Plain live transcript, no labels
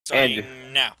Starting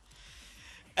now.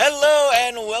 Hello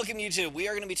and welcome, YouTube. We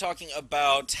are going to be talking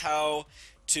about how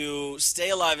to stay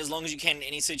alive as long as you can in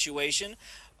any situation.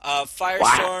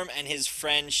 Firestorm and his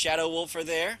friend Shadow Wolf are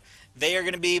there. They are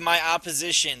going to be my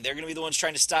opposition. They're going to be the ones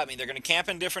trying to stop me. They're going to camp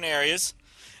in different areas,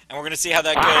 and we're going to see how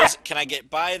that goes. Can I get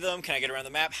by them? Can I get around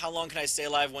the map? How long can I stay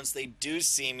alive once they do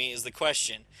see me is the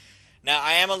question. Now,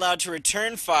 I am allowed to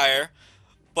return fire,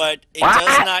 but it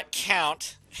does not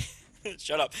count.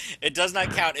 Shut up. It does not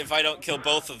count if I don't kill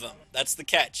both of them. That's the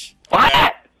catch.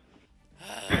 Okay?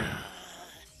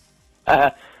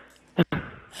 Alright.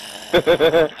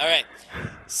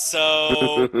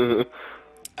 So,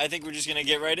 I think we're just going to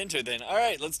get right into it then.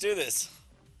 Alright, let's do this.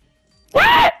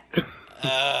 What?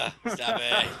 Stop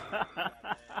it.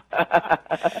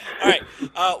 Alright,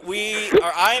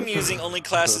 I am using only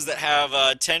classes that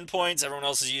have 10 points. Everyone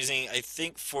else is using, I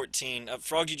think, 14.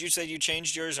 Frog, did you say you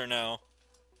changed yours or no?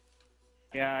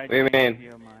 Yeah, I What do you mean?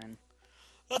 Mine.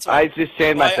 That's I just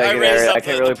changed my secondary. I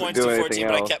can't really points do to 14, anything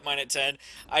but else. I kept mine at 10.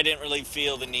 I didn't really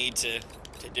feel the need to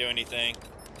do anything.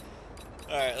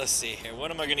 Alright, let's see here.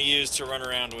 What am I going to use to run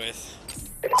around with?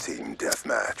 Team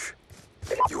deathmatch.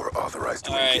 You are authorized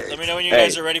to Alright, engage. let me know when you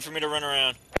guys are ready for me to run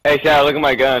around. Hey, Shadow, look at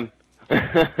my gun.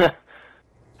 Nice.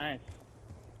 Come on,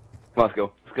 let's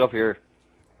go. Let's go up here.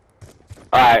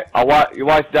 Alright, you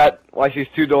watch that. Watch these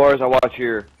two doors. I watch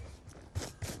here.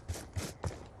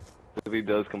 If he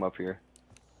does come up here.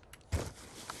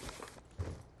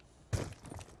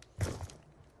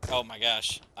 Oh my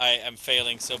gosh. I am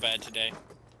failing so bad today.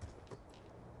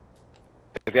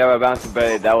 If you have a bouncing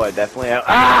blade, that would definitely help.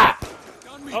 Ah!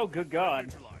 Oh, good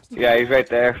God. Yeah, he's right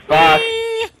there. Fuck!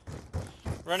 Whee!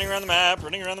 Running around the map,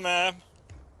 running around the map.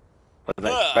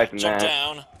 Wasn't expecting Jump that.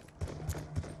 down.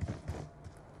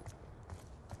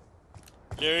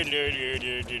 Do, do, do,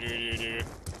 do, do, do, do.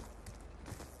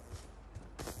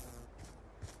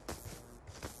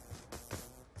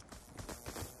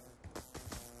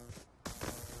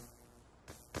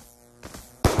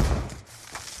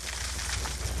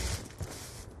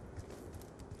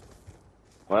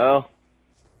 Well,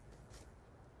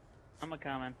 I'm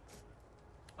a-coming.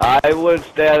 I would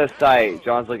stay out of sight.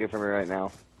 John's looking for me right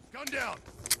now. Gun down.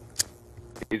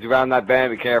 He's around that bend.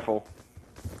 Be careful.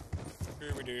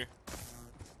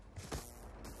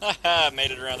 Haha,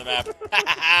 made it around the map.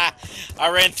 I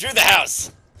ran through the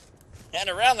house and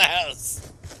around the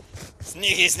house.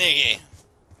 Sneaky, sneaky.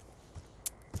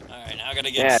 All right, now I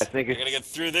gotta get. I gotta get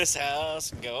through this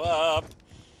house and go up.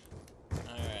 All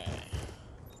right.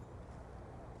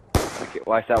 Okay,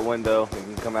 watch that window. You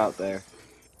can come out there.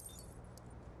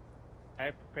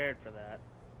 I prepared for that.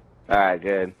 All right,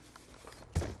 good.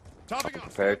 Topping off.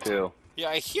 Prepare too. Yeah,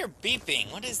 I hear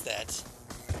beeping. What is that?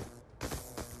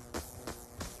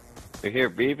 You hear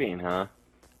beeping, huh?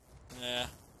 Yeah.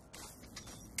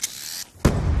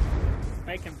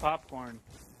 Making popcorn.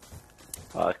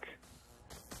 Fuck.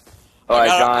 Alright,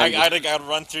 John. I gotta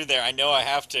run through there. I know I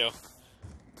have to.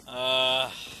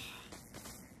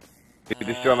 You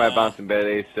destroyed my bouncing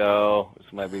Betty, so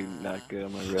this might be not good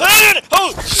on my wrist.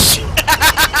 Oh shit!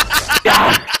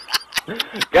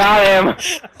 Got him!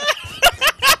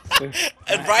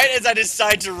 And right as I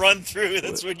decide to run through,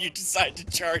 that's when you decide to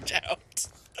charge out.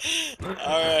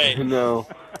 Alright. No.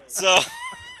 So,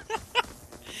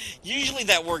 usually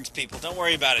that works, people. Don't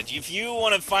worry about it. If you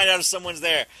want to find out if someone's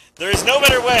there, there is no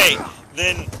better way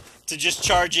than to just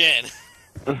charge in.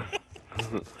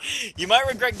 You might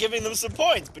regret giving them some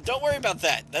points, but don't worry about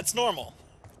that. That's normal.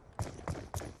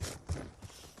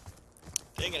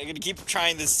 Dang it, I'm gonna keep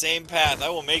trying this same path. I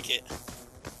will make it.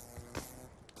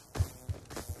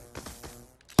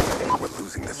 We're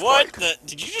losing this What fight. the?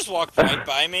 Did you just walk right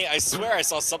by me? I swear I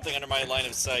saw something under my line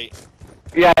of sight.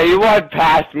 Yeah, you walked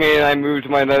past me and I moved to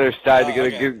my other side to get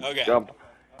a good jump.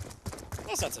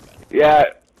 That's not so bad.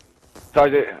 Yeah.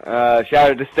 Sergeant,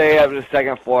 Shadow, to stay up to the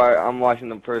second floor. I'm watching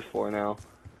the first floor now.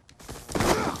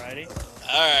 Ready?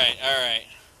 Alright, alright.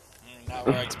 Not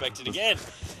where I expected again.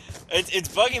 It's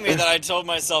bugging me that I told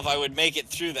myself I would make it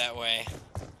through that way.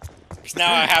 Because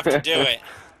now I have to do it.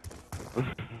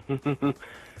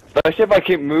 Especially if I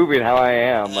keep moving how I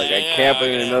am. Like, I camp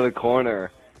in yeah. another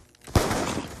corner.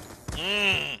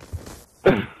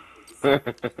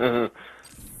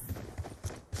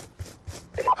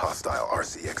 Hostile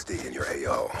RCXD in your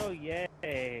AO. Oh,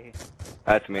 yay.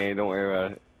 That's me, don't worry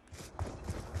about it.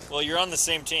 Well, you're on the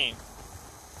same team.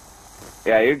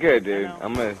 Yeah, you're good, dude. know.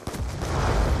 I'm gonna...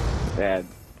 Yeah,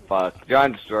 fuck.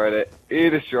 John destroyed it. He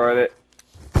destroyed it.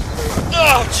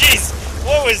 Oh, jeez!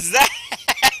 What was that?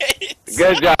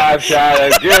 Good job,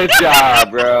 Shadow. Good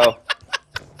job, bro.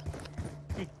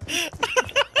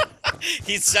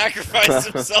 He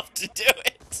sacrificed himself to do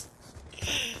it.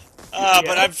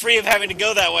 But I'm free of having to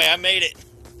go that way. I made it.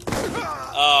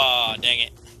 Oh, dang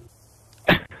it.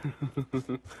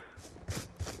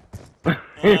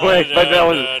 You weren't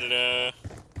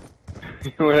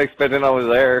expecting I was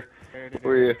there.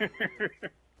 Were you?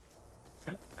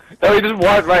 No, he just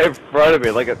walked right in front of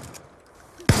me like a...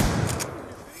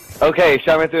 Okay,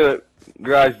 shot me through the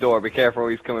garage door. Be careful,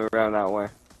 he's coming around that way.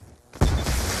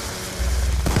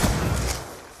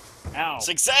 Ow.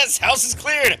 Success! House is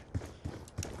cleared!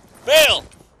 Fail!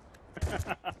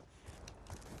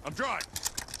 I'm dry.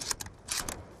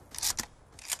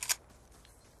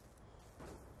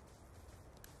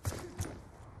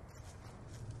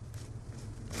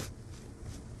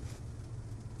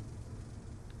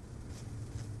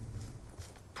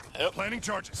 Yep. Planning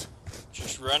charges.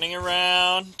 Just running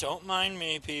around. Don't mind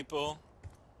me, people.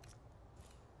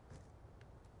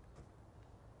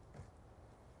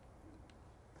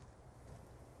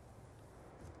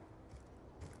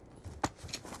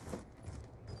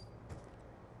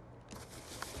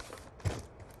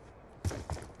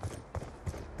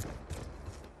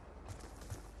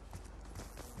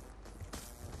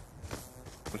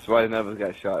 That's why none of us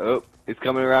got shot. Oh, he's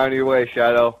coming around your way,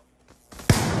 Shadow.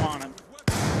 I'm on him.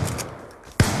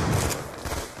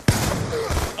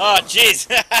 Oh, jeez.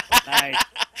 Nice.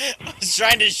 I was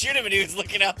trying to shoot him and he was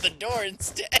looking out the door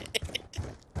instead.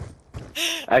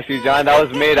 Actually, John, that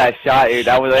was me that shot you.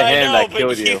 That was I him know, that but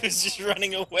killed he you. was just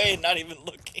running away and not even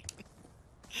looking.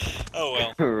 Oh,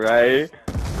 well. Right?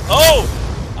 Oh!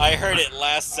 I heard it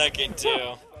last second,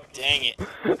 too. Dang it.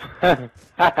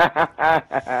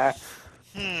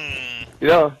 You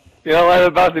don't like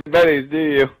the bouncy betties, do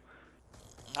you?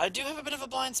 I do have a bit of a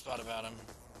blind spot about him.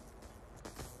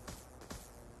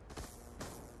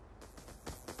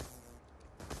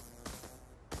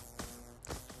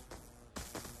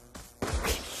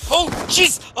 Oh,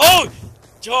 jeez! Oh!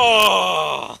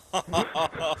 Oh!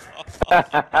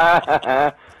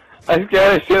 I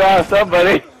scared the shit out of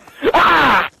somebody.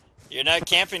 Ah! You're not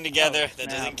camping together. That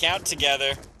doesn't count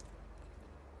together.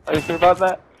 Are you sure about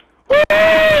that? Woo!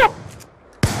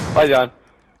 Bye, John.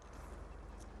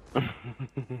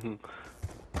 You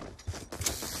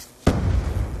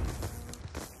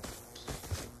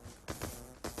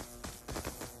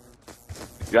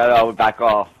gotta back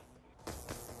off.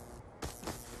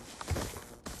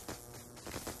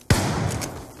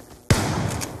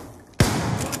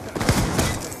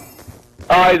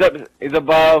 Oh, he's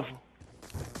above.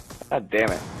 God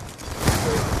damn it.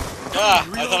 Ah,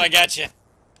 I thought I got you.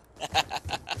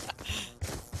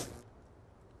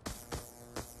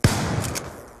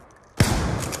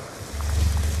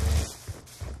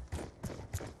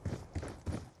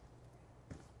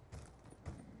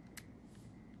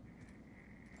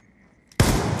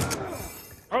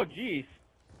 Oh, jeez.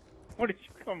 Where did you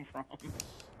come from?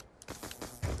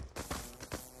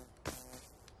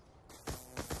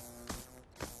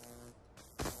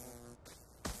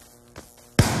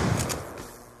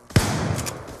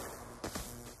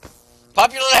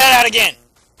 Pop your little head out again.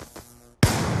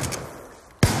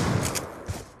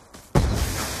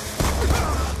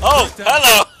 Oh,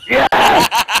 hello. Yes!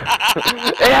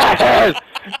 Yes!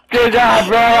 Good job,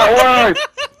 bro. That worked.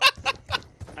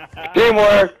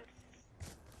 Teamwork.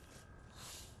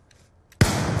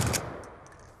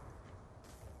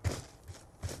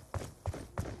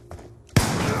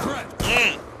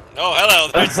 Oh, hello.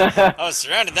 I was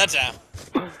surrounded that time.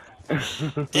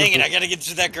 Dang it, I gotta get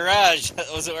to that garage.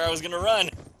 That wasn't where I was gonna run.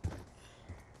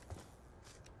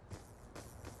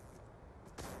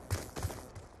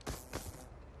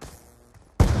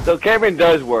 So camping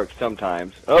does work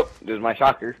sometimes. Oh, there's my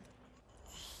shocker.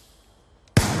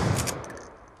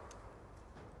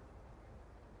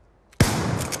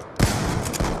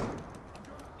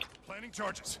 Planning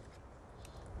charges.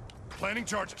 Planning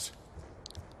charges.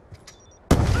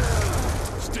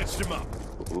 Stitched him up.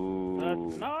 Ooh.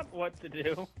 That's not what to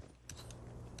do.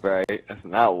 Right, that's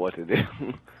not what to do.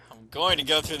 I'm going to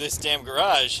go through this damn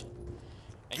garage.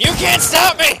 And you can't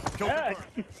stop me! Yeah.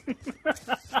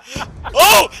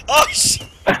 Oh! Oh,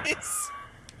 jeez!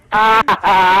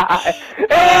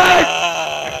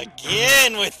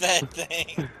 Again with that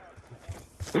thing.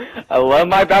 I love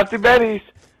my bouncy betties.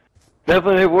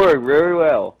 Definitely work very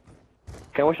well.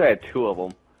 I wish I had two of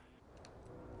them.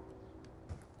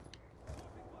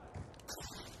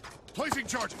 Placing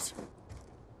charges.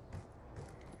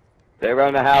 Stay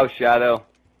around the house, Shadow.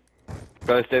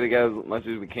 Try to stay together as much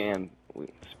as we can. We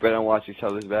spread and watch each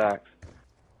other's backs.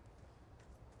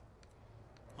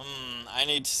 I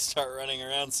need to start running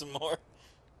around some more.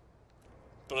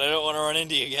 But I don't want to run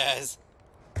into you guys.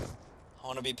 I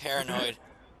want to be paranoid.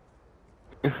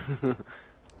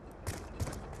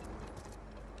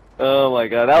 Oh my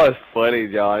god, that was funny,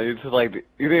 John. You just like you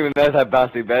didn't even notice I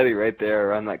bouncy Betty right there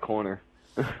around that corner.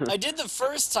 I did the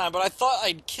first time, but I thought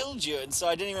I'd killed you, and so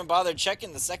I didn't even bother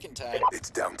checking the second time. It's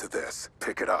down to this.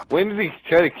 Pick it up. When did he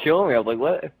try to kill me? I was like,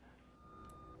 what?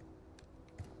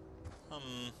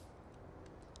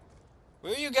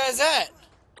 Where are you guys at?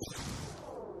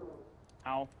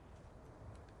 Ow.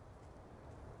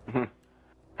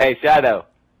 Hey, Shadow.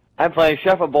 I'm playing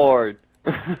shuffleboard.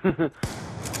 Placing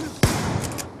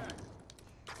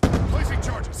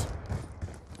charges.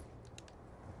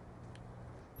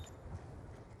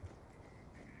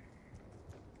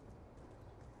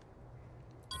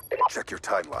 Check your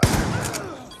timeline.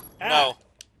 No.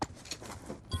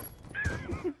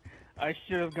 I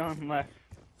should have gone left.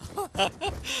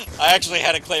 I actually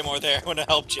had a claymore there when I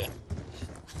helped you.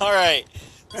 Alright,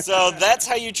 so that's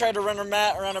how you try to run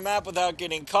around a map without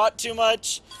getting caught too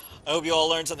much. I hope you all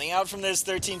learned something out from this.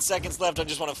 13 seconds left. I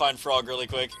just want to find Frog really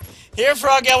quick. Here,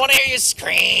 Frog, I want to hear you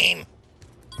scream!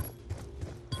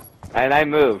 And I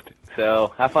moved,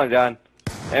 so have fun, John.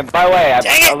 And by the way,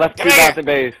 Dang it! I left Come 2 here! bouncing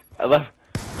bays. I left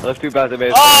 2 bouncing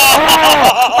bays.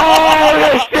 Oh!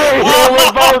 Oh, shit!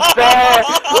 We're both there!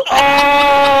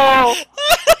 Oh!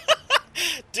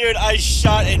 Dude, I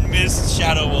shot and missed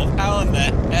Shadow Wolf. How in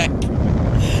the heck?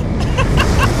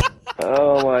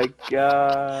 Oh my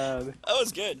god. That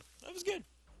was good. That was good.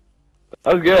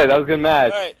 That was good. That was a good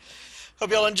match. Alright.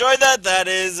 Hope y'all enjoyed that. That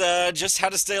is just how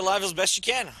to stay alive as best you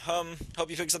can. Hope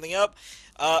you pick something up.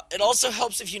 It also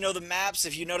helps if you know the maps.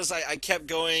 If you notice, I kept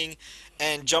going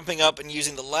and jumping up and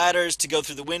using the ladders to go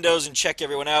through the windows and check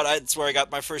everyone out. That's where I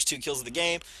got my first 2 kills of the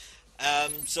game.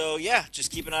 So yeah,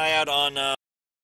 just keep an eye out on